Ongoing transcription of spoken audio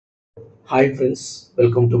Hi friends,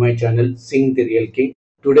 welcome to my channel Sing the Real King.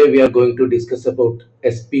 Today we are going to discuss about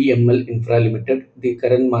Spml Infra Limited. The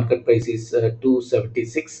current market price is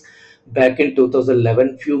 276. Back in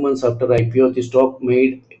 2011, few months after IPO, the stock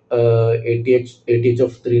made ATH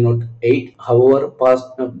of 308. However, past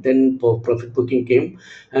then profit booking came,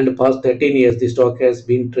 and past 13 years the stock has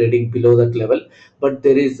been trading below that level. But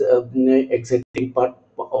there is exciting part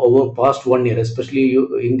over past 1 year, especially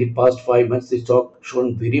in the past 5 months, the stock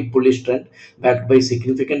shown very bullish trend backed by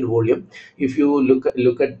significant volume. If you look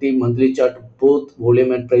at the monthly chart, both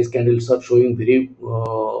volume and price candles are showing very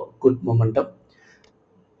good momentum.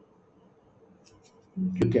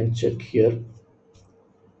 You can check here,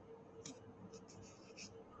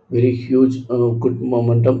 very huge good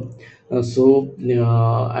momentum.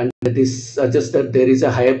 And this suggests that there is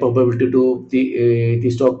a higher probability to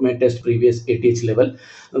the stock may test previous ATH level.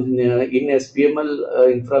 In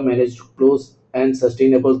SPML, infra managed to close and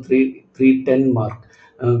sustainable 310 mark.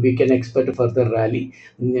 We can expect further rally.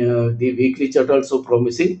 The weekly chart also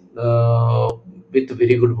promising with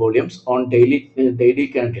very good volumes on daily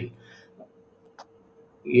candle.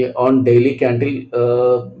 Yeah, on daily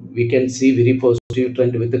candle, we can see very positive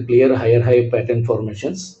trend with the clear higher high pattern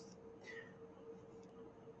formations.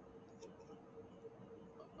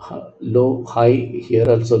 Low high here,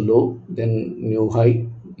 also low, then new high,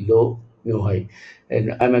 low, new high,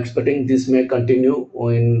 and I'm expecting this may continue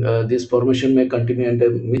in this formation may continue, and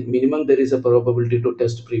minimum there is a probability to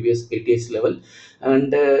test previous ATH level.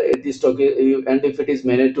 And this stock, and if it is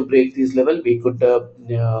managed to break this level, we could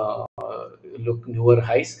look newer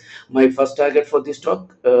highs. My first target for this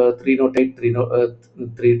stock, 308,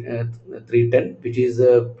 310, which is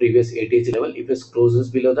previous ATH level. If it closes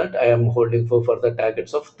below that, I am holding for further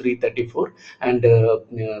targets of 334 and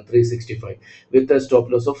 365 with a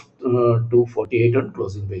stop loss of 248 on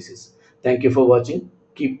closing basis. Thank you for watching.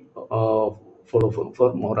 Keep follow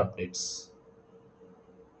for more updates.